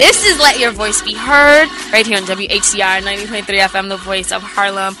This is Let Your Voice Be Heard, right here on WHCR 90.3 FM, the voice of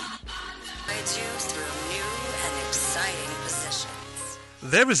Harlem.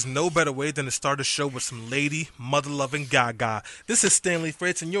 There is no better way than to start a show with some lady, mother-loving gaga. This is Stanley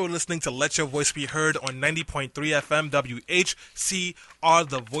Fritz, and you're listening to Let Your Voice Be Heard on 90.3 FM WHCR,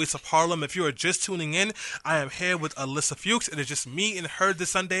 the voice of Harlem. If you are just tuning in, I am here with Alyssa Fuchs. It is just me and her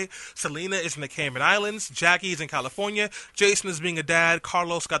this Sunday. Selena is in the Cayman Islands. Jackie is in California. Jason is being a dad.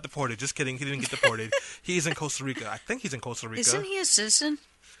 Carlos got deported. Just kidding. He didn't get deported. He's in Costa Rica. I think he's in Costa Rica. Isn't he a citizen?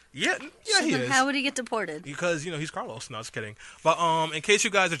 Yeah, so he is. How would he get deported? Because, he's Carlos. No, just kidding. But in case you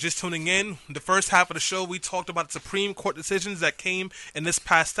guys are just tuning in, the first half of the show, we talked about Supreme Court decisions that came in this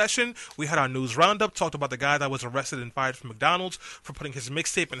past session. We had our news roundup, talked about the guy that was arrested and fired from McDonald's for putting his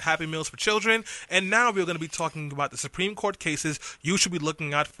mixtape in Happy Meals for Children. And now we're going to be talking about the Supreme Court cases you should be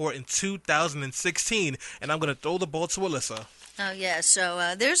looking out for in 2016. And I'm going to throw the ball to Alyssa. Oh, yeah.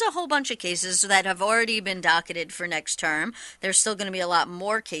 So there's a whole bunch of cases that have already been docketed for next term. There's still going to be a lot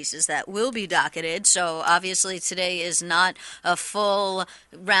more cases that will be docketed. So obviously today is not a full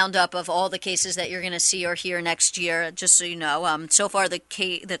roundup of all the cases that you're going to see or hear next year, just so you know. So far, the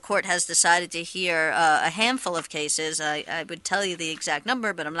court has decided to hear a handful of cases. I would tell you the exact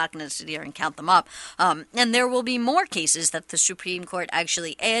number, but I'm not going to sit here and count them up. And there will be more cases that the Supreme Court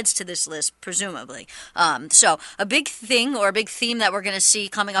actually adds to this list, presumably. So a big thing or a big theme that we're going to see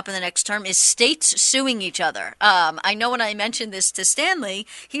coming up in the next term is states suing each other. I know when I mentioned this to Stanley,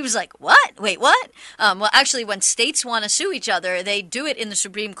 he was like, what? Wait, what? Well, actually, when states want to sue each other, they do it in the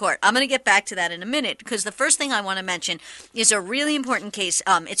Supreme Court. I'm going to get back to that in a minute, because the first thing I want to mention is a really important case.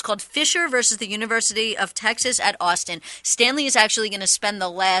 It's called Fisher versus the University of Texas at Austin. Stanley is actually going to spend the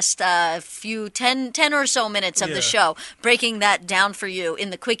last 10 or so minutes of the show breaking that down for you in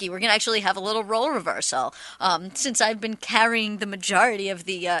the quickie. We're going to actually have a little role reversal. Since I've been carrying the majority of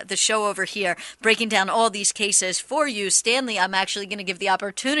the show over here, breaking down all these cases for you, Stanley, I'm actually going to give the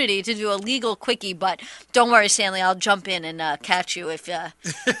opportunity to do a legal quickie, but don't worry, Stanley, I'll jump in and catch you if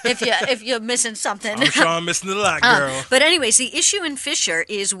you're missing something. I'm sure I'm missing a lot, girl. But anyways, the issue in Fisher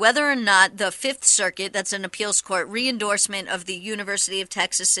is whether or not the Fifth Circuit, that's an appeals court, re-endorsement of the University of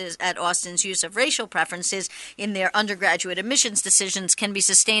Texas at Austin's use of racial preferences in their undergraduate admissions decisions can be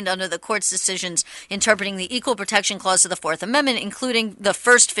sustained under the court's decisions interpreting the Equal Protection Clause of the Fourth Amendment, including the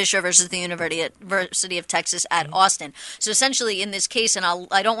first Fisher versus the University of Texas at Austin. So essentially in this case, and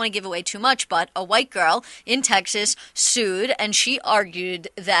I don't want to give away too much, but a white girl in Texas sued, and she argued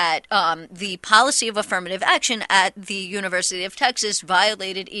that the policy of affirmative action at the University of Texas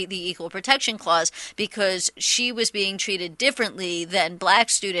violated the Equal Protection Clause because she was being treated differently than black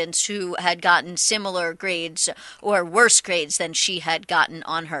students who had gotten similar grades or worse grades than she had gotten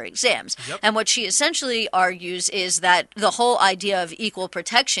on her exams. Yep. And what she essentially argues is that the whole idea of equal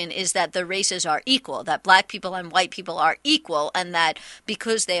protection is that the races are equal, that black people and white people are equal, and that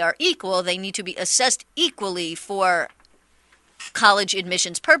because they are equal, they need to be assessed equally for college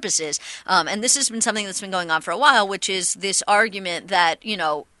admissions purposes. And this has been something that's been going on for a while, which is this argument that,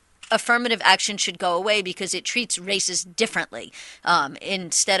 affirmative action should go away because it treats races differently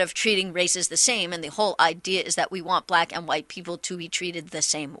instead of treating races the same. And the whole idea is that we want black and white people to be treated the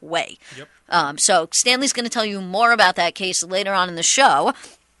same way. Yep. So Stanley's going to tell you more about that case later on in the show.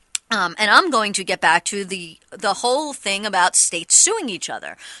 And I'm going to get back to the whole thing about states suing each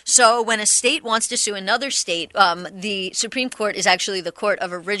other. So when a state wants to sue another state, the Supreme Court is actually the court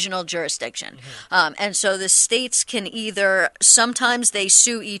of original jurisdiction. Mm-hmm. And so the states can sometimes they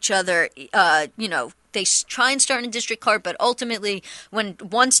sue each other, they try and start in district court, but ultimately, when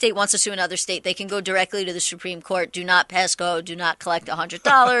one state wants to sue another state, they can go directly to the Supreme Court. Do not pass go. Do not collect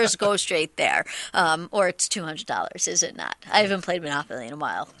 $100. Go straight there. Or it's $200, is it not? I haven't played Monopoly in a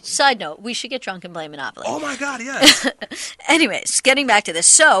while. Side note, we should get drunk and play Monopoly. Oh, my God, yes. Anyways, getting back to this.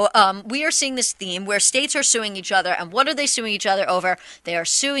 So we are seeing this theme where states are suing each other. And what are they suing each other over? They are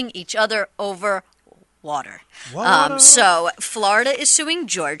suing each other over water. So Florida is suing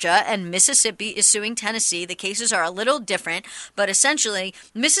Georgia and Mississippi is suing Tennessee. The cases are a little different, but essentially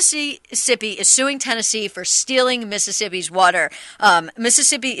Mississippi is suing Tennessee for stealing Mississippi's water.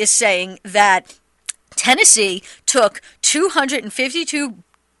 Mississippi is saying that Tennessee took 252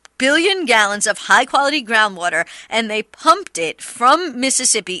 billion gallons of high-quality groundwater, and they pumped it from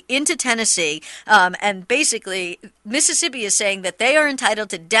Mississippi into Tennessee. And basically, Mississippi is saying that they are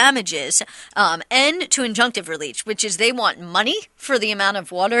entitled to damages and to injunctive relief, which is they want money for the amount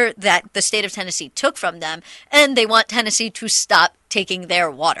of water that the state of Tennessee took from them, and they want Tennessee to stop taking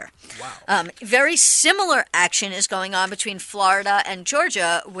their water. Wow. Very similar action is going on between Florida and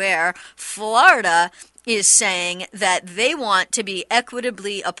Georgia, where Florida is saying that they want to be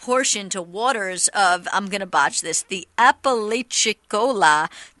equitably apportioned to waters of, I'm going to botch this, the Apalachicola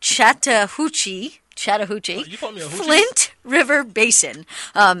Chattahoochee, You call me a hoochie? Flint River Basin.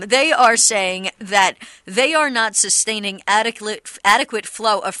 They are saying that they are not sustaining adequate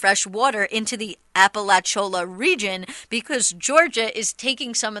flow of fresh water into the Apalachicola region because Georgia is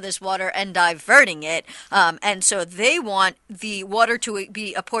taking some of this water and diverting it. And so they want the water to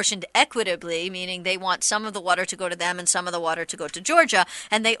be apportioned equitably, meaning they want some of the water to go to them and some of the water to go to Georgia.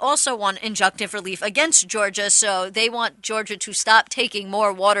 And they also want injunctive relief against Georgia. So they want Georgia to stop taking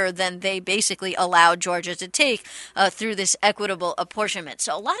more water than they basically allowed Georgia to take through this equitable apportionment.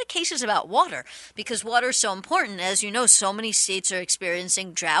 So a lot of cases about water, because water is so important. As you know, so many states are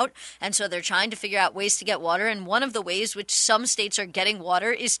experiencing drought. And so they're trying to figure out ways to get water, and one of the ways which some states are getting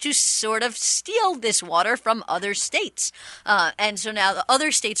water is to sort of steal this water from other states. And so now the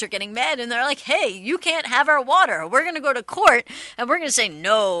other states are getting mad, and they're like, hey, you can't have our water. We're going to go to court, and we're going to say,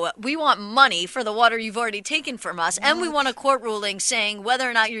 no, we want money for the water you've already taken from us, and we want a court ruling saying whether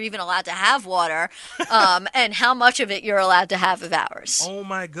or not you're even allowed to have water, and how much of it you're allowed to have of ours. Oh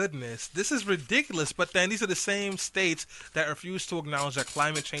my goodness, this is ridiculous. But then these are the same states that refuse to acknowledge that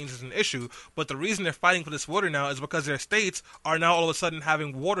climate change is an issue, but the reason they're fighting for this water now is because their states are now all of a sudden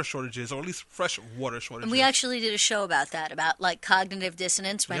having water shortages, or at least fresh water shortages. And we actually did a show about that, about like cognitive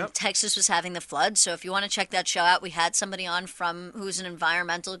dissonance when Texas was having the flood. So if you want to check that show out, we had somebody on who's an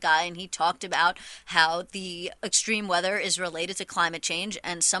environmental guy, and he talked about how the extreme weather is related to climate change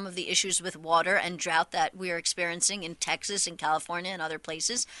and some of the issues with water and drought that we are experiencing in Texas and California and other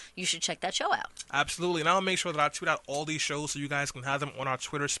places. You should check that show out. Absolutely. And I'll make sure that I tweet out all these shows so you guys can have them on our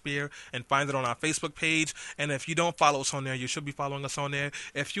Twitter sphere and find it on our Facebook page. And if you don't follow us on there, you should be following us on there.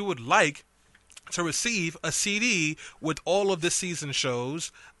 If you would like to receive a CD with all of this season's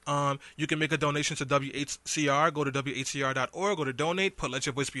shows, you can make a donation to WHCR. Go to WHCR.org, go to donate, put Let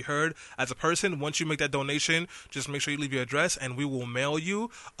Your Voice Be Heard as a person. Once you make that donation, just make sure you leave your address, and we will mail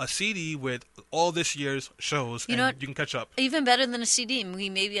you a CD with all this year's shows, you can catch up. Even better than a CD, we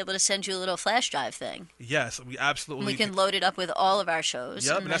may be able to send you a little flash drive thing. Yes, we absolutely. We can load it up with all of our shows.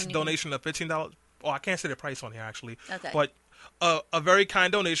 Yep, and that's a donation of $15. Oh, I can't say the price on here, actually. Okay. But a very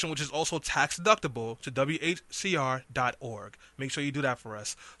kind donation, which is also tax deductible, to WHCR.org. Make sure you do that for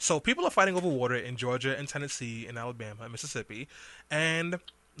us. So people are fighting over water in Georgia and Tennessee and Alabama and Mississippi, and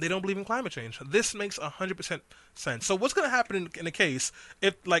they don't believe in climate change. This makes 100% sense. So what's going to happen in the case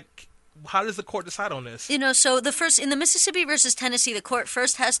if, like, how does the court decide on this? So in the Mississippi versus Tennessee, the court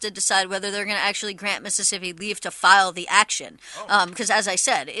first has to decide whether they're going to actually grant Mississippi leave to file the action. Because as I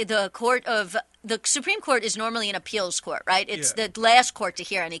said, the Supreme Court is normally an appeals court, right? It's the last court to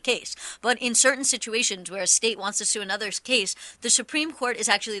hear any case. But in certain situations where a state wants to sue another case, the Supreme Court is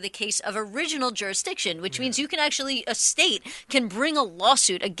actually the case of original jurisdiction, which means a state can bring a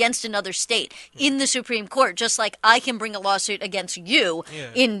lawsuit against another state in the Supreme Court, just like I can bring a lawsuit against you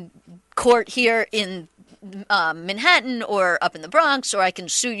in court here in Manhattan or up in the Bronx, or I can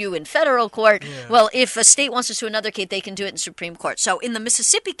sue you in federal court. Well, if a state wants to sue another state, they can do it in Supreme Court. So in the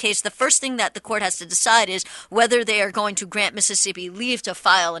Mississippi case, the first thing that the court has to decide is whether they are going to grant Mississippi leave to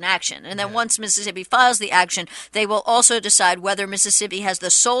file an action. And then once Mississippi files the action, they will also decide whether Mississippi has the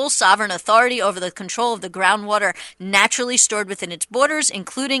sole sovereign authority over the control of the groundwater naturally stored within its borders,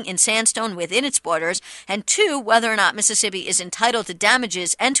 including in sandstone within its borders, and two, whether or not Mississippi is entitled to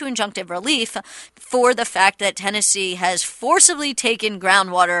damages and to injunctive relief for the fact that Tennessee has forcibly taken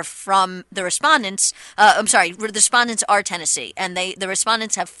groundwater from the respondents. The respondents are Tennessee, and the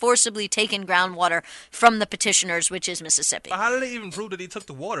respondents have forcibly taken groundwater from the petitioners, which is Mississippi. But how do they even prove that he took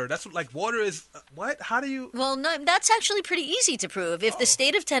the water? That's water is what? How do you? Well, no, that's actually pretty easy to prove. If the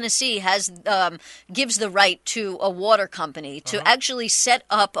state of Tennessee gives the right to a water company to actually set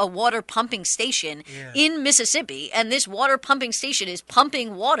up a water pumping station in Mississippi, and this water pumping station is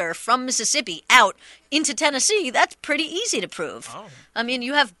pumping water from Mississippi out into Tennessee, that's pretty easy to prove. I mean,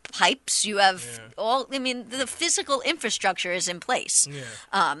 you have pipes, you have the physical infrastructure is in place.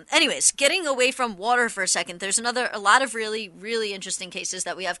 Anyways, getting away from water for a second, there's a lot of really, really interesting cases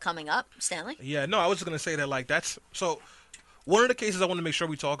that we have coming up. Stanley? Yeah, no, I was just going to say that, one of the cases I want to make sure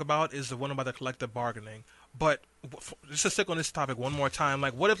we talk about is the one about the collective bargaining. But just to stick on this topic one more time,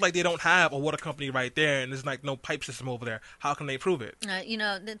 what if they don't have a water company right there and there's no pipe system over there? How can they prove it?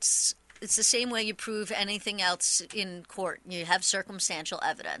 It's the same way you prove anything else in court. You have circumstantial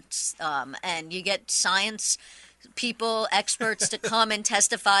evidence, and you get science people, experts to come and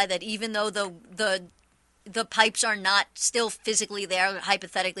testify that even though the pipes are not still physically there,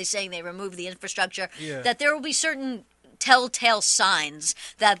 hypothetically saying they remove the infrastructure, that there will be certain telltale signs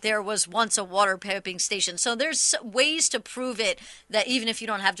that there was once a water pumping station. So there's ways to prove it that even if you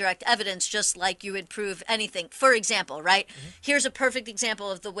don't have direct evidence, just like you would prove anything. For example, right? Here's a perfect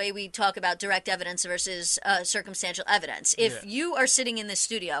example of the way we talk about direct evidence versus circumstantial evidence. If you are sitting in this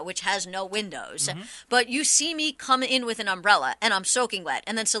studio, which has no windows, but you see me come in with an umbrella and I'm soaking wet,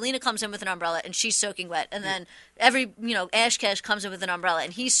 and then Selena comes in with an umbrella and she's soaking wet, and then Ash Cash comes in with an umbrella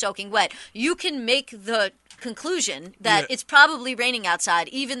and he's soaking wet, you can make the conclusion that it's probably raining outside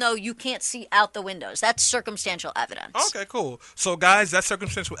even though you can't see out the windows. That's circumstantial evidence. Okay, cool. So guys, that's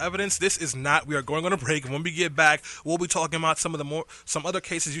circumstantial evidence. This is not. We are going on a break. When we get back, we'll be talking about some other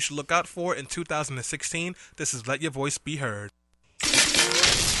cases you should look out for in 2016. This is Let Your Voice Be Heard.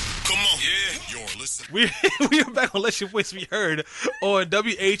 Come on. Yeah, you're listening. We are back on Let Your Voice Be Heard on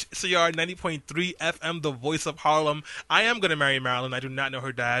WHCR 90.3 FM, the voice of Harlem. I am going to marry Marilyn. I do not know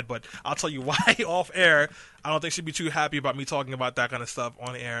her dad, but I'll tell you why off air. I don't think she'd be too happy about me talking about that kind of stuff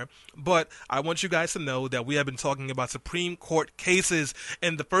on air. But I want you guys to know that we have been talking about Supreme Court cases.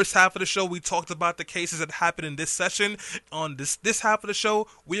 In the first half of the show, we talked about the cases that happened in this session. On this half of the show,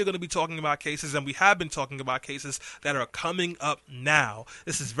 we are going to be talking about cases, and we have been talking about cases that are coming up now.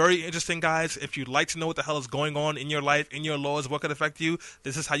 This is very interesting, guys. If you'd like to know what the hell is going on in your life, in your laws, what could affect you,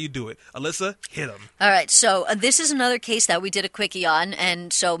 this is how you do it. Alyssa, hit them. All right, so this is another case that we did a quickie on,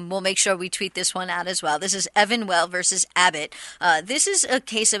 and so we'll make sure we tweet this one out as well. This is Evanwell versus Abbott. This is a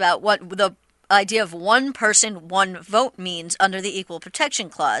case about what the idea of one person, one vote means under the Equal Protection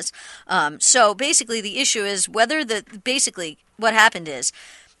Clause. So basically the issue is whether what happened is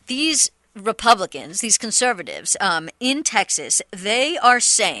these Republicans, these conservatives in Texas, they are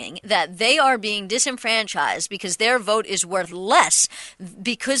saying that they are being disenfranchised because their vote is worth less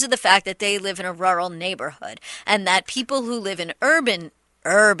because of the fact that they live in a rural neighborhood, and that people who live in urban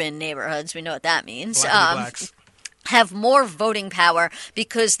neighborhoods, we know what that means, have more voting power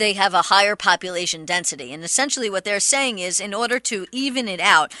because they have a higher population density. And essentially what they're saying is, in order to even it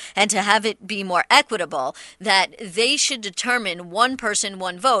out and to have it be more equitable, that they should determine one person,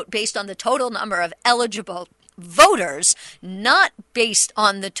 one vote based on the total number of eligible voters, not based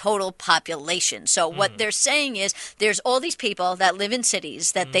on the total population. So what they're saying is there's all these people that live in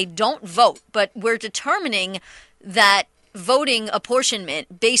cities that they don't vote, but we're determining that voting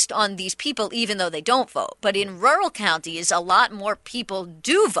apportionment based on these people even though they don't vote. But in rural counties, a lot more people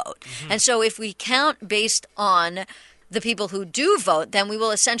do vote. And so if we count based on the people who do vote, then we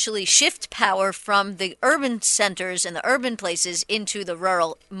will essentially shift power from the urban centers and the urban places into the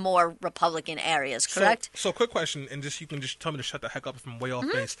rural, more Republican areas, correct? So quick question, and you can just tell me to shut the heck up if I'm way off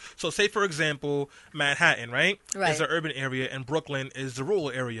base. So say, for example, Manhattan, right? Right. Is the urban area, and Brooklyn is the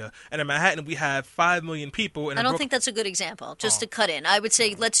rural area. And in Manhattan, we have 5 million people. And I don't think that's a good example, just to cut in. I would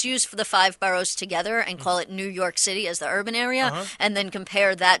say let's use for the 5 boroughs together and call it New York City as the urban area, and then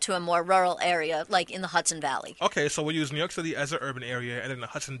compare that to a more rural area, like in the Hudson Valley. Okay, so we'll use New York City as an urban area and then the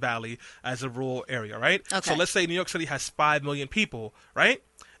Hudson Valley as a rural area, right? Okay. So let's say New York City has 5 million people, right?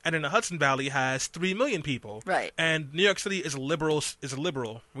 And then the Hudson Valley has 3 million people. Right. And New York City is a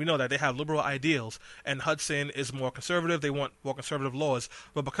liberal. We know that they have liberal ideals. And Hudson is more conservative. They want more conservative laws.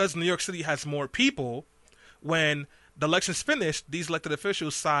 But because New York City has more people, when the election's finished, these elected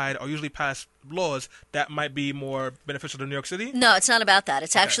officials side or usually pass laws that might be more beneficial to New York City? No, it's not about that.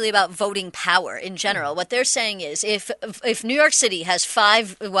 It's actually about voting power in general. What they're saying is if New York City has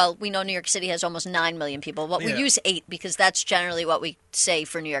we know New York City has almost 9 million people, but we use 8 because that's generally what we say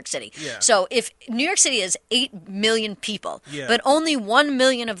for New York City. Yeah. So if New York City has 8 million people, but only 1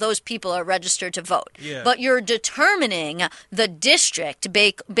 million of those people are registered to vote, but you're determining the district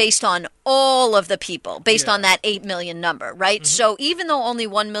based on all of the people, based on that 8 million number, right? So even though only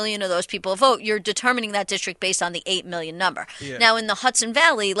 1 million of those people vote, you're determining that district based on the 8 million number. Now, in the Hudson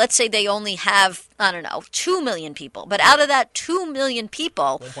Valley, let's say they only have, 2 million people. But out of that 2 million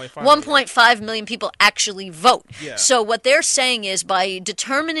people, 1.5 million people actually vote. So what they're saying is by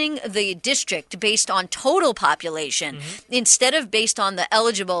determining the district based on total population, instead of based on the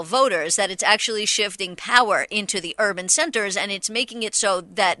eligible voters, that it's actually shifting power into the urban centers, and it's making it so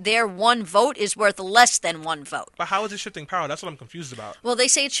that their one vote is worth less than one vote. But how is it shifting power? That's what I'm confused about. Well, they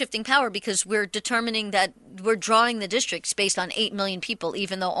say it's shifting power because we're determining that we're drawing the districts based on 8 million people,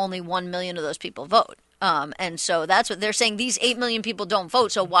 even though only 1 million of those people vote. And so that's what they're saying. These 8 million people don't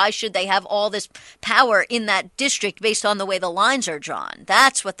vote, so why should they have all this power in that district based on the way the lines are drawn?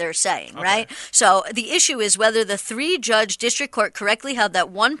 That's what they're saying, right? So the issue is whether the 3-judge district court correctly held that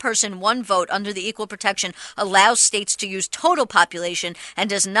one person, one vote under the Equal Protection allows states to use total population and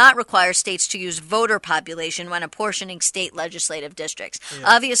does not require states to use voter population when apportioning state legislative districts.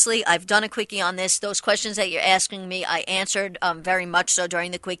 Obviously, I've done a quickie on this. Those questions that you're asking me, I answered very much so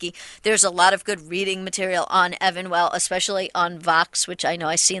during the quickie. There's a lot of good reading material on Evanwell, especially on Vox, which I know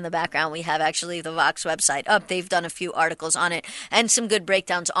I see in the background. We have actually the Vox website up. They've done a few articles on it and some good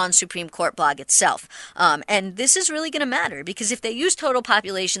breakdowns on Supreme Court blog itself. And this is really going to matter because if they use total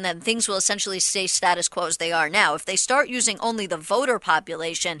population, then things will essentially stay status quo as they are now. If they start using only the voter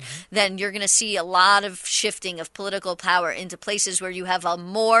population, then you're going to see a lot of shifting of political power into places where you have a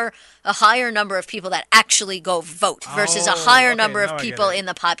higher number of people that actually go vote versus a higher number of people in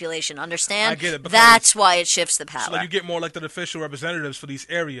the population. Understand? I get it. That's why it shifts the power. So like you get more elected official representatives for these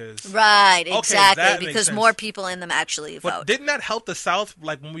areas. Right, exactly, that because makes sense. more people in them actually vote. But didn't that help the South,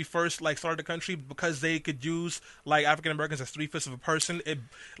 like when we first started the country, because they could use like African Americans as 3/5 of a person? It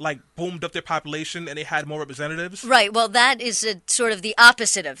like boomed up their population and they had more representatives. Right. Well, that is sort of the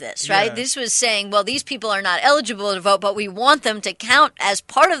opposite of this, right? Yeah. This was saying, well, these people are not eligible to vote, but we want them to count as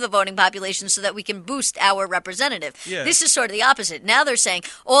part of the voting population so that we can boost our representative. Yeah. This is sort of the opposite. Now they're saying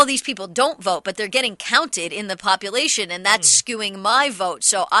all these people don't vote, but they're getting counted in the population, and that's skewing my vote.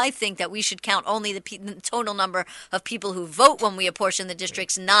 So I think that we should count only the total number of people who vote when we apportion the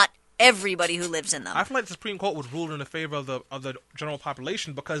districts, not everybody who lives in them. I feel like the Supreme Court would rule in the favor of the general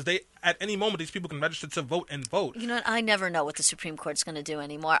population because they at any moment these people can register to vote and vote. You know what? I never know what the Supreme Court's going to do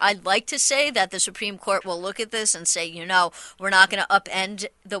anymore. I'd like to say that the Supreme Court will look at this and say, we're not going to upend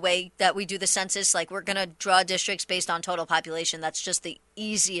the way that we do the census. Like, we're going to draw districts based on total population. That's just the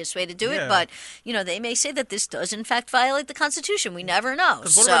easiest way to do it. But, they may say that this does, in fact, violate the Constitution. We never know.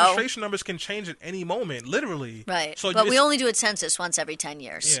 Because voter registration numbers can change at any moment, literally. Right. So but we only do a census once every 10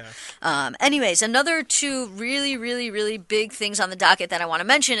 years. Yeah. Anyways, another 2 really, really, really big things on the docket that I want to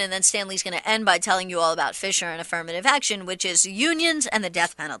mention, and then Stanley's going to end by telling you all about Fisher and affirmative action, which is unions and the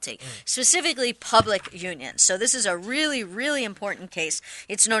death penalty, specifically public unions. So this is a really, really important case.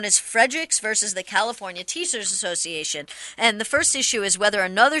 It's known as Fredericks versus the California Teachers Association. And the first issue is whether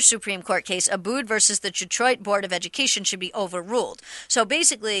another Supreme Court case, Abood versus the Detroit Board of Education, should be overruled. So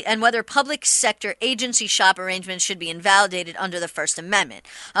basically, and whether public sector agency shop arrangements should be invalidated under the First Amendment.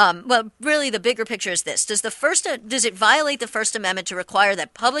 Well, really, the bigger picture is this. Does it violate the First Amendment to require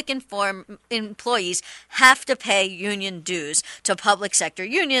that public employees have to pay union dues to public sector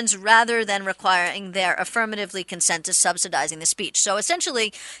unions rather than requiring their affirmatively consent to subsidizing the speech? So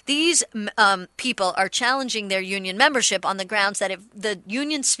essentially, these people are challenging their union membership on the grounds that if the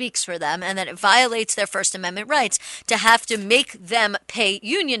union speaks for them and that it violates their First Amendment rights to have to make them pay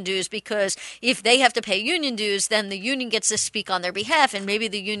union dues, because if they have to pay union dues, then the union gets to speak on their behalf, and maybe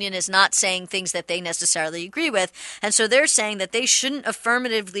the union is not saying things that they necessarily agree with. And so they're saying that they shouldn't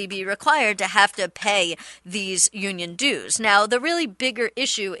affirmatively be required to have to pay these union dues. Now, the really bigger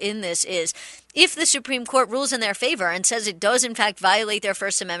issue in this is if the Supreme Court rules in their favor and says it does in fact violate their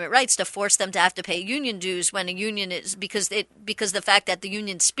First Amendment rights to force them to have to pay union dues when a union is because the fact that the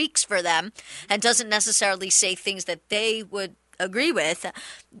union speaks for them and doesn't necessarily say things that they would agree with,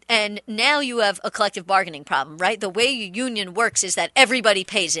 and now you have a collective bargaining problem, right? The way your union works is that everybody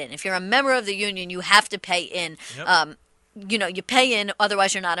pays in. If you're a member of the union, you have to pay in. Yep. You pay in,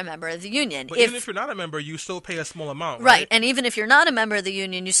 otherwise you're not a member of the union. But even if you're not a member, you still pay a small amount, right? And even if you're not a member of the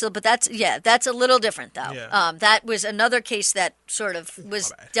union, you still, but that's a little different though. Yeah. That was another case that sort of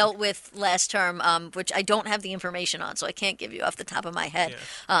was dealt with last term, which I don't have the information on, so I can't give you off the top of my head.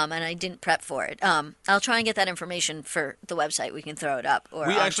 Yeah. And I didn't prep for it. I'll try and get that information for the website. We can throw it up. Or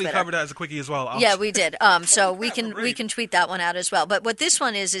we actually Twitter. covered that as a quickie as well. Yeah, we did. So we can tweet that one out as well. But what this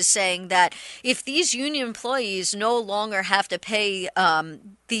one is saying that if these union employees no longer have to pay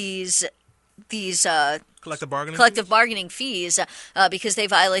these collective bargaining fees because they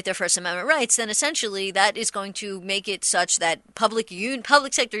violate their First Amendment rights, then essentially that is going to make it such that public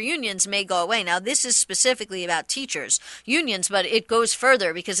sector unions may go away. Now, this is specifically about teachers unions, but it goes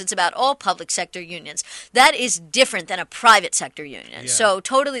further because it's about all public sector unions. That is different than a private sector union. Yeah. So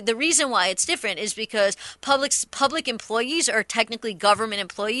totally, the reason why it's different is because public employees are technically government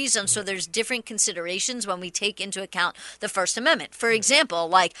employees, and so there's different considerations when we take into account the First Amendment. For example,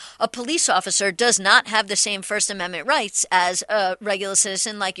 like a police officer does not have the same First Amendment rights as a regular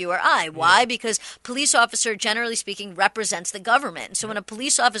citizen like you or I. Why? Because police officer, generally speaking, represents the government. So when a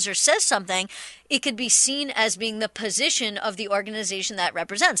police officer says something, it could be seen as being the position of the organization that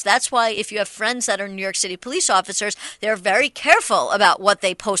represents. That's why if you have friends that are New York City police officers, they're very careful about what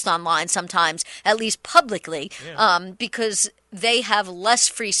they post online sometimes, at least publicly, because they have less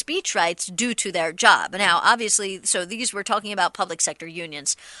free speech rights due to their job. Now, obviously, so these we're talking about public sector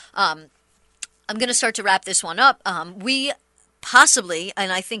unions. I'm going to start to wrap this one up. We possibly,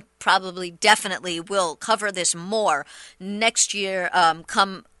 and I think probably definitely will cover this more next year,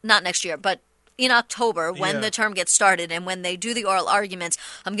 not next year, but in October, when the term gets started and when they do the oral arguments,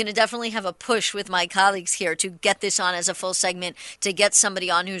 I'm going to definitely have a push with my colleagues here to get this on as a full segment, to get somebody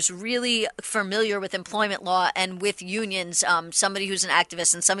on who's really familiar with employment law and with unions, somebody who's an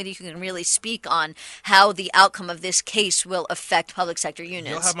activist and somebody who can really speak on how the outcome of this case will affect public sector unions.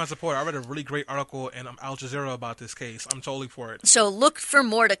 You'll have my support. I read a really great article in Al Jazeera about this case. I'm totally for it. So look for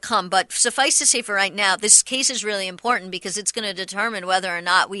more to come, but suffice to say for right now, this case is really important because it's going to determine whether or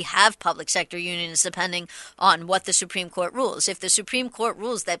not we have public sector unions depending on what the Supreme Court rules. If the Supreme Court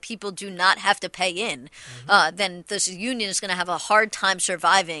rules that people do not have to pay in, then this union is going to have a hard time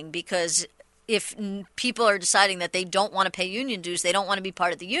surviving, because if people are deciding that they don't want to pay union dues, they don't want to be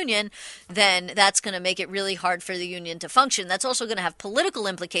part of the union, then that's going to make it really hard for the union to function. That's also going to have political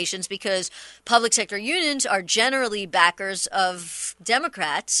implications because public sector unions are generally backers of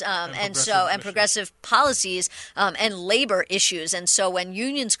Democrats and progressive policies and labor issues. And so when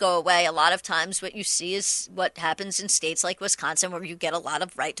unions go away, a lot of times what you see is what happens in states like Wisconsin, where you get a lot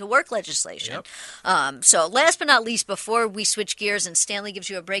of right to work legislation. So last but not least, before we switch gears and Stanley gives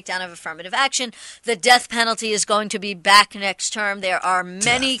you a breakdown of affirmative action, the death penalty is going to be back next term. There are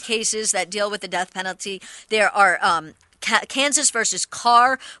many cases that deal with the death penalty. There are Kansas versus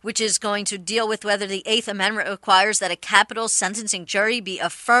Carr, which is going to deal with whether the Eighth Amendment requires that a capital sentencing jury be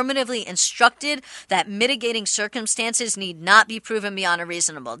affirmatively instructed that mitigating circumstances need not be proven beyond a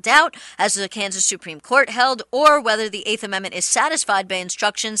reasonable doubt, as the Kansas Supreme Court held, or whether the Eighth Amendment is satisfied by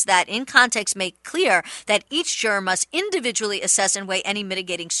instructions that in context make clear that each juror must individually assess and weigh any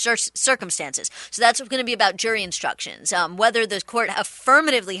mitigating circumstances. So that's going to be about jury instructions, whether the court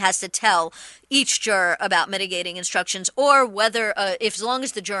affirmatively has to tell each juror about mitigating instructions, or whether, as long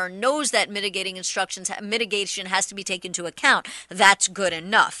as the juror knows that mitigation has to be taken into account, that's good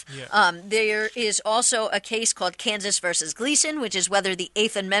enough. There is also a case called Kansas versus Gleason, which is whether the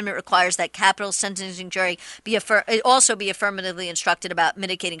Eighth Amendment requires that capital sentencing jury also be affirmatively instructed about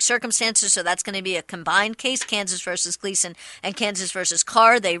mitigating circumstances. So that's going to be a combined case, Kansas versus Gleason and Kansas versus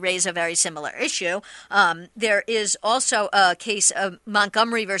Carr. They raise a very similar issue. There is also a case of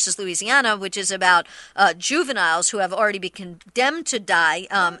Montgomery versus Louisiana, which is about juveniles who have already been condemned to die,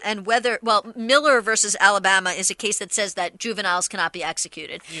 and Miller versus Alabama is a case that says that juveniles cannot be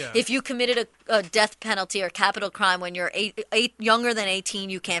executed. If you committed a death penalty or capital crime when you're younger than 18,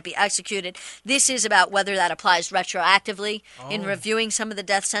 you can't be executed. This is about whether that applies retroactively in reviewing some of the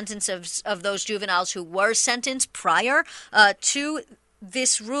death sentences of those juveniles who were sentenced prior to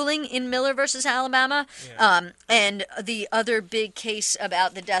this ruling in Miller versus Alabama. And the other big case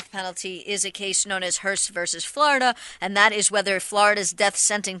about the death penalty is a case known as Hearst versus Florida, and that is whether Florida's death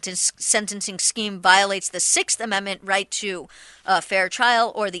sentencing scheme violates the Sixth Amendment right to fair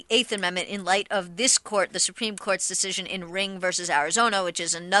trial or the Eighth Amendment in light of this court, the Supreme Court's decision in Ring versus Arizona, which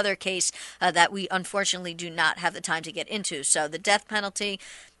is another case that we unfortunately do not have the time to get into. So the death penalty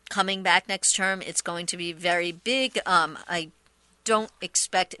coming back next term, it's going to be very big. I don't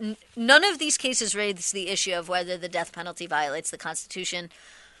expect none of these cases raise the issue of whether the death penalty violates the Constitution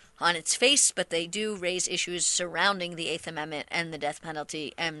on its face, but they do raise issues surrounding the Eighth Amendment and the death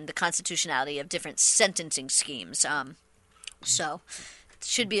penalty and the constitutionality of different sentencing schemes. So it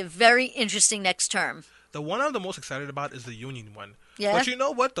should be a very interesting next term. The one I'm the most excited about is the union one. Yeah. But you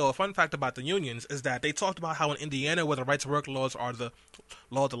know what, though? A fun fact about the unions is that they talked about how in Indiana, where the right to work laws are the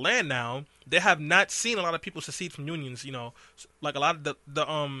law of the land now, they have not seen a lot of people secede from unions. You know, like a lot of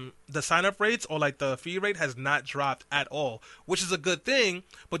the sign up rates or like the fee rate has not dropped at all, which is a good thing.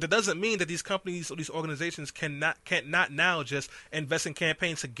 But that doesn't mean that these companies or these organizations can't not now just invest in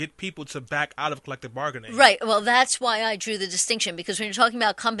campaigns to get people to back out of collective bargaining. Right. Well, that's why I drew the distinction, because when you're talking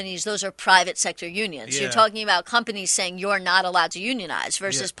about companies, those are private sector unions. Yeah. You're talking about companies saying you're not allowed to unionize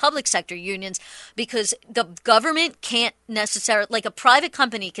versus public sector unions, because the government can't necessarily, like a private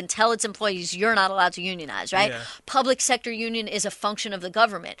company can tell its employees, you're not allowed to unionize, right? Yeah. Public sector union is a function of the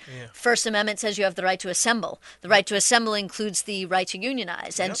government. Yeah. First Amendment says you have the right to assemble. The right to assemble includes the right to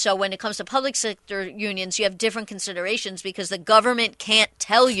unionize. And so when it comes to public sector unions, you have different considerations because the government can't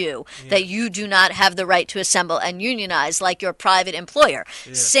tell you that you do not have the right to assemble and unionize like your private employer.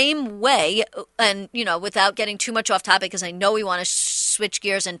 Same way, and without getting too much off topic, because I know we want to switch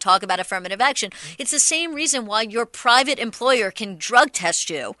gears and talk about affirmative action, it's the same reason why your private employer can drug test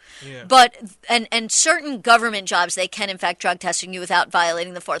you. But and certain government jobs, they can in fact drug testing you without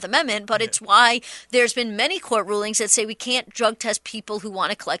violating the Fourth Amendment, but it's why there's been many court rulings that say we can't drug test people who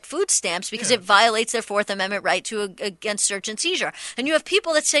want to collect food stamps because it violates their Fourth Amendment right to against search and seizure. And you have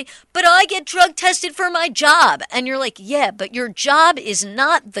people that say, but I get drug tested for my job. And you're like, yeah, but your job is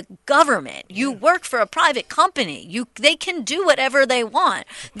not the government. You work for a private company. They can do whatever they want.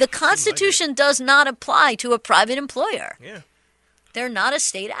 The Constitution does not apply to a private employer. Yeah. They're not a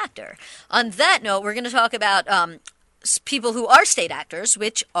state actor. On that note, we're going to talk about people who are state actors,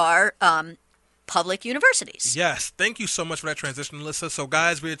 which are public universities. Yes, thank you so much for that transition, Alyssa. So,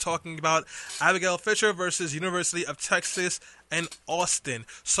 guys, we're talking about Abigail Fisher versus University of Texas and Austin.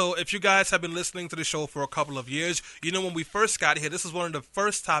 So, if you guys have been listening to the show for a couple of years, when we first got here, this is one of the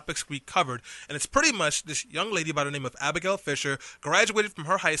first topics we covered. And it's pretty much this young lady by the name of Abigail Fisher graduated from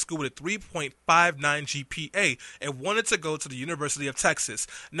her high school with a 3.59 GPA and wanted to go to the University of Texas.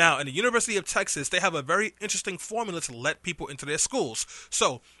 Now, in the University of Texas, they have a very interesting formula to let people into their schools.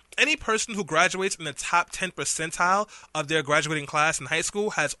 So, any person who graduates in the top 10 percentile of their graduating class in high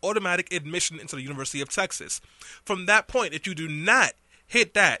school has automatic admission into the University of Texas. From that point, if you do not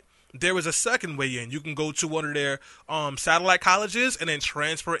hit that, there is a second way in. You can go to one of their satellite colleges and then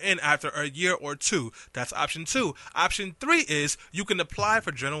transfer in after a year or two. That's option 2. Option 3 is you can apply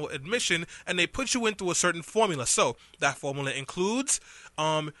for general admission and they put you into a certain formula. So that formula includes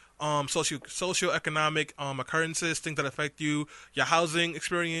socioeconomic occurrences, things that affect you, your housing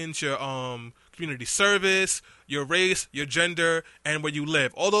experience, your community service, your race, your gender, and where you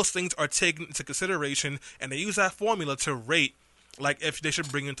live. All those things are taken into consideration, and they use that formula to rate like if they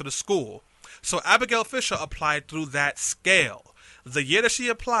should bring you into the school. So Abigail Fisher applied through that scale. The year that she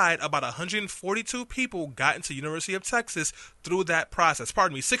applied, about 142 people got into University of Texas through that process.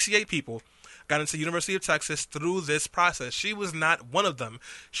 68 people got into University of Texas through this process. She was not one of them.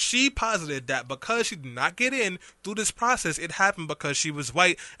 She posited that because she did not get in through this process, it happened because she was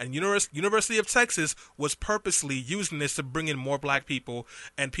white, and University of Texas was purposely using this to bring in more black people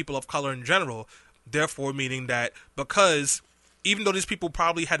and people of color in general. Therefore, meaning that because even though these people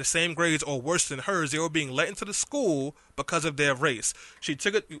probably had the same grades or worse than hers, they were being let into the school because of their race. She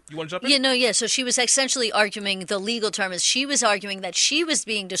took it. You want to jump in? So she was essentially arguing, the legal term is she was arguing that she was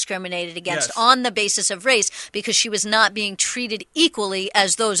being discriminated against on the basis of race because she was not being treated equally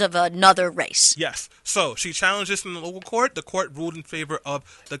as those of another race. Yes. So she challenged this in the local court. The court ruled in favor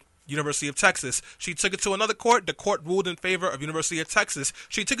of the University of Texas. She took it to another court. The court ruled in favor of University of Texas.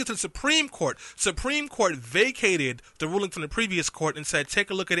 She took it to the Supreme Court. Supreme Court vacated the ruling from the previous court and said, take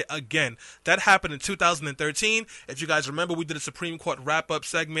a look at it again. That happened in 2013. If you guys remember, we did a Supreme Court wrap-up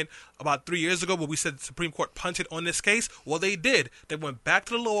segment about 3 years ago where we said the Supreme Court punted on this case. Well, they did. They went back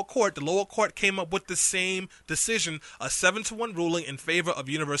to the lower court. The lower court came up with the same decision, a 7-1 ruling in favor of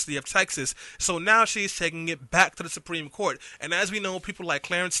University of Texas. So now she's taking it back to the Supreme Court. And as we know, people like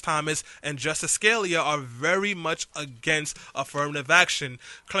Clarence Thomas and Justice Scalia are very much against affirmative action.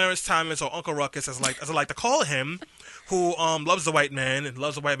 Clarence Thomas, or Uncle Ruckus, as I like to call him, who loves the white man and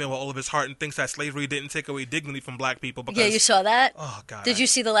loves the white man with all of his heart and thinks that slavery didn't take away dignity from black people. Because, yeah, you saw that? Oh, God. Did you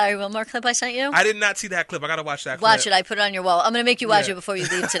see the Larry Wilmore clip I sent you? I did not see that clip. I got to watch that clip. Watch it. I put it on your wall. I'm going to make you watch it before you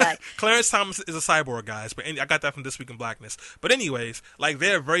leave today. Clarence Thomas is a cyborg, guys. But I got that from This Week in Blackness. But anyways,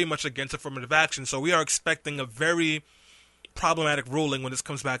 they're very much against affirmative action. So we are expecting a very problematic ruling when this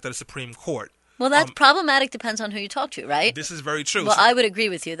comes back to the Supreme Court. Well, that's problematic depends on who you talk to, right? This is very true. Well, I would agree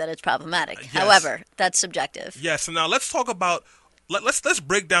with you that it's problematic. Yes. However, that's subjective. Yes. So now let's talk about let's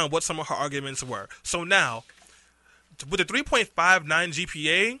break down what some of her arguments were. So now, with a 3.59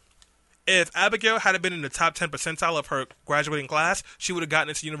 GPA, if Abigail had been in the top 10 percentile of her graduating class, she would have gotten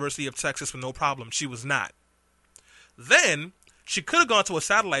into University of Texas with no problem. She was not. Then she could have gone to a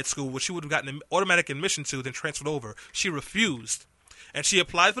satellite school, which she would have gotten an automatic admission to, then transferred over. She refused. And she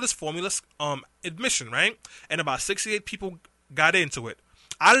applied for this formula admission, right? And about 68 people got into it.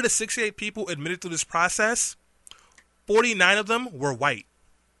 Out of the 68 people admitted through this process, 49 of them were white.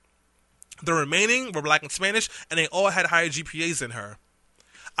 The remaining were black and Spanish, and they all had higher GPAs than her.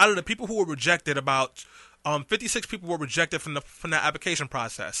 Out of the people who were rejected, about 56 people were rejected from that application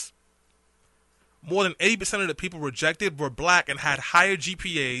process. More than 80% of the people rejected were black and had higher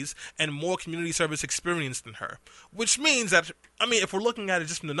GPAs and more community service experience than her. Which means that, if we're looking at it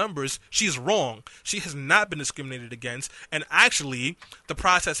just from the numbers, she's wrong. She has not been discriminated against, and actually, the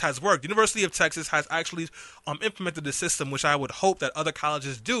process has worked. University of Texas has actually implemented the system, which I would hope that other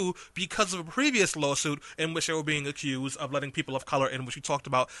colleges do, because of a previous lawsuit in which they were being accused of letting people of color in, which we talked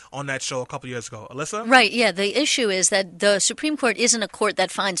about on that show a couple years ago. Alyssa? Right, yeah. The issue is that the Supreme Court isn't a court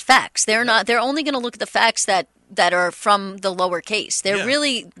that finds facts. They're only going to look at the facts that are from the lower case.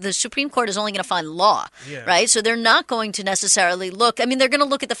 The Supreme Court is only going to find law, right? So they're not going to necessarily look, they're going to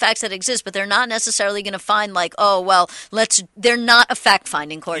look at the facts that exist, but they're not necessarily going to find they're not a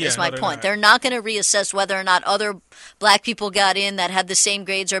fact-finding court is my point. They're not going to reassess whether or not other black people got in that had the same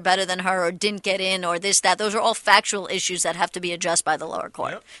grades or better than her or didn't get in or this, that. Those are all factual issues that have to be addressed by the lower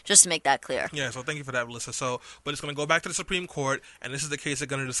court, just to make that clear. Yeah, so thank you for that, Melissa. But it's going to go back to the Supreme Court, and this is the case they're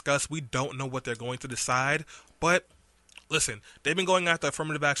going to discuss. We don't know what they're going to decide. But listen, they've been going after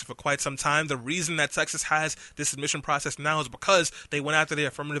affirmative action for quite some time. The reason that Texas has this admission process now is because they went after their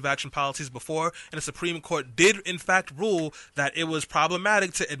affirmative action policies before, and the Supreme Court did, in fact, rule that it was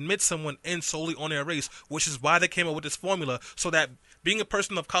problematic to admit someone in solely on their race, which is why they came up with this formula, so that being a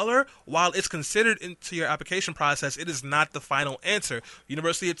person of color, while it's considered into your application process, it is not the final answer.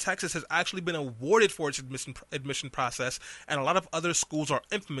 University of Texas has actually been awarded for its admission process, and a lot of other schools are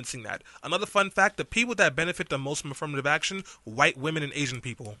implementing that. Another fun fact, the people that benefit the most from affirmative action, white women and Asian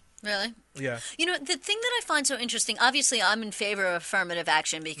people. Really? Yeah. The thing that I find so interesting, obviously I'm in favor of affirmative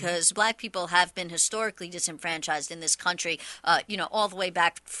action because black people have been historically disenfranchised in this country, all the way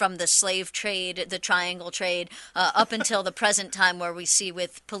back from the slave trade, the triangle trade, up until the present time where we see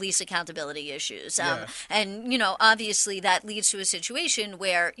with police accountability issues. And, obviously that leads to a situation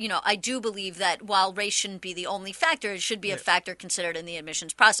where, I do believe that while race shouldn't be the only factor, it should be a factor considered in the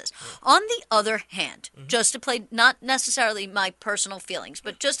admissions process. On the other hand, just to play, not necessarily my personal feelings,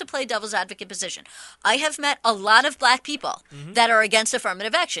 but just to play devil's advocate position, I have met a lot of black people that are against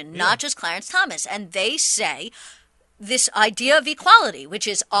affirmative action, not just Clarence Thomas, and they say this idea of equality, which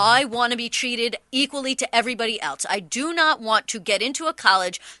is I want to be treated equally to everybody else. I do not want to get into a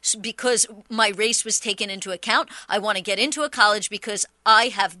college because my race was taken into account. I want to get into a college because I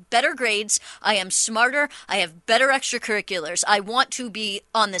have better grades, I am smarter, I have better extracurriculars. I want to be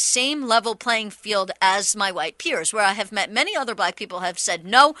on the same level playing field as my white peers, where I have met many other black people have said,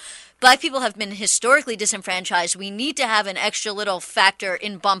 no, black people have been historically disenfranchised. We need to have an extra little factor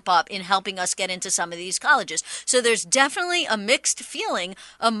in bump up in helping us get into some of these colleges. So there's definitely a mixed feeling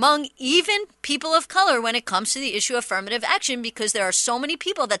among even people of color when it comes to the issue of affirmative action, because there are so many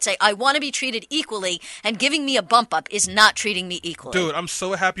people that say, I want to be treated equally, and giving me a bump up is not treating me equally. Dude, I'm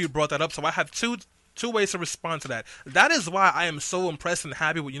so happy you brought that up. So I have two ways to respond to that. That is why I am so impressed and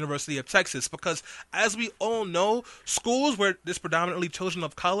happy with University of Texas, because as we all know, schools where there's predominantly children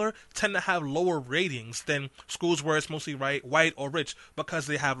of color tend to have lower ratings than schools where it's mostly white or rich, because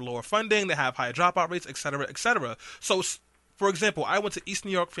they have lower funding, they have higher dropout rates, etc., etc. So, for example, I went to East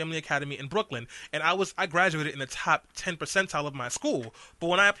New York Family Academy in Brooklyn, and I graduated in the top 10 percentile of my school. But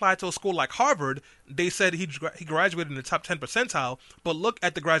when I applied to a school like Harvard, they said he graduated in the top 10 percentile, but look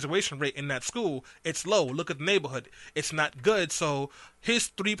at the graduation rate in that school. It's low. Look at the neighborhood. It's not good. So his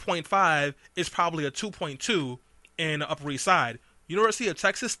 3.5 is probably a 2.2 in the Upper East Side. University of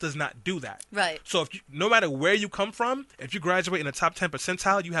Texas does not do that. Right. So no matter where you come from, if you graduate in the top 10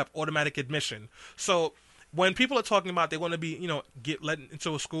 percentile, you have automatic admission. So when people are talking about they want to be, get let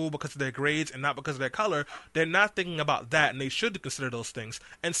into a school because of their grades and not because of their color, they're not thinking about that, and they should consider those things.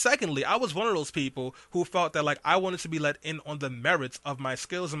 And secondly, I was one of those people who felt that, I wanted to be let in on the merits of my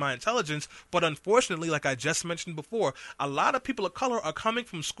skills and my intelligence, but unfortunately, like I just mentioned before, a lot of people of color are coming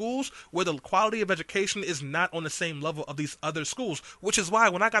from schools where the quality of education is not on the same level of these other schools, which is why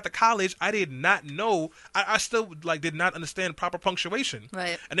when I got to college, I did not know, I still, did not understand proper punctuation.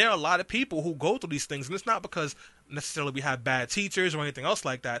 Right. And there are a lot of people who go through these things, and it's not because necessarily we have bad teachers or anything else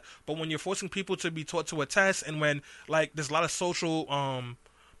like that, but when you're forcing people to be taught to a test, and when there's a lot of social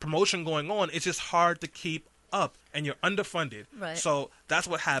promotion going on, it's just hard to keep up, and you're underfunded. Right. So that's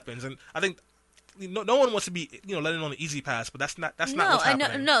what happens, and I think no one wants to be let in on the easy pass, but that's not what's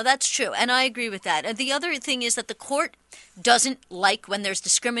happening. No, that's true, and I agree with that. And the other thing is that the court doesn't like when there's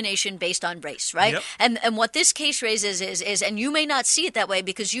discrimination based on race, right? Yep. And what this case raises is, and you may not see it that way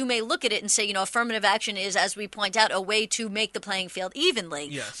because you may look at it and say, affirmative action is, as we point out, a way to make the playing field evenly.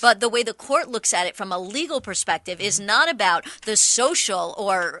 Yes. But the way the court looks at it from a legal perspective is not about the social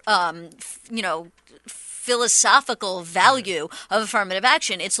or philosophical value of affirmative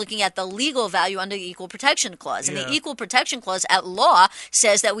action. It's looking at the legal value under the Equal Protection Clause. And the Equal Protection Clause at law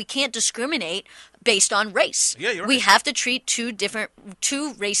says that we can't discriminate based on race. Yeah, you're right. We have to treat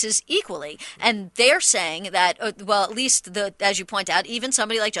two races equally. And they're saying that, well, at least, as you point out, even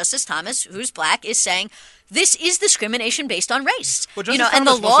somebody like Justice Thomas, who's black, is saying this is discrimination based on race. Well, and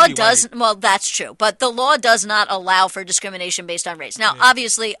the law does, well, that's true, but the law does not allow for discrimination based on race. Now,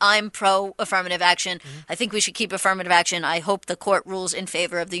 obviously, I'm pro-affirmative action. I think we should keep affirmative action. I hope the court rules in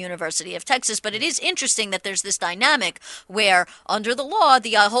favor of the University of Texas, but it is interesting that there's this dynamic where, under the law,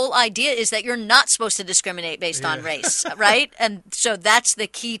 the whole idea is that you're not supposed to discriminate based on race, right? And so that's the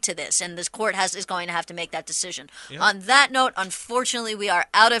key to this, and this court is going to have to make that decision. On that note, unfortunately, we are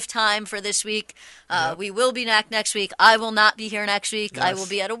out of time for this week. We will be back next week. I will not be here next week. I will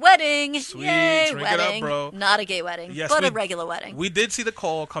be at a wedding. Sweet. Yay, Drink wedding. it up, bro. Not a gay wedding, Yes, but a regular wedding. We did see the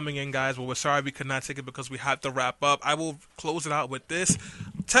call coming in, guys, but we're sorry we could not take it because we had to wrap up. I will close it out with this.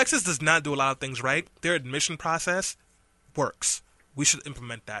 Texas does not do a lot of things right. Their admission process works. We should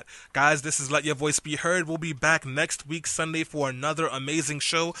implement that. Guys, this is Let Your Voice Be Heard. We'll be back next week, Sunday, for another amazing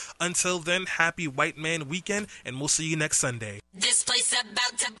show. Until then, happy White Man Weekend, and we'll see you next Sunday. This place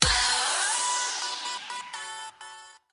about to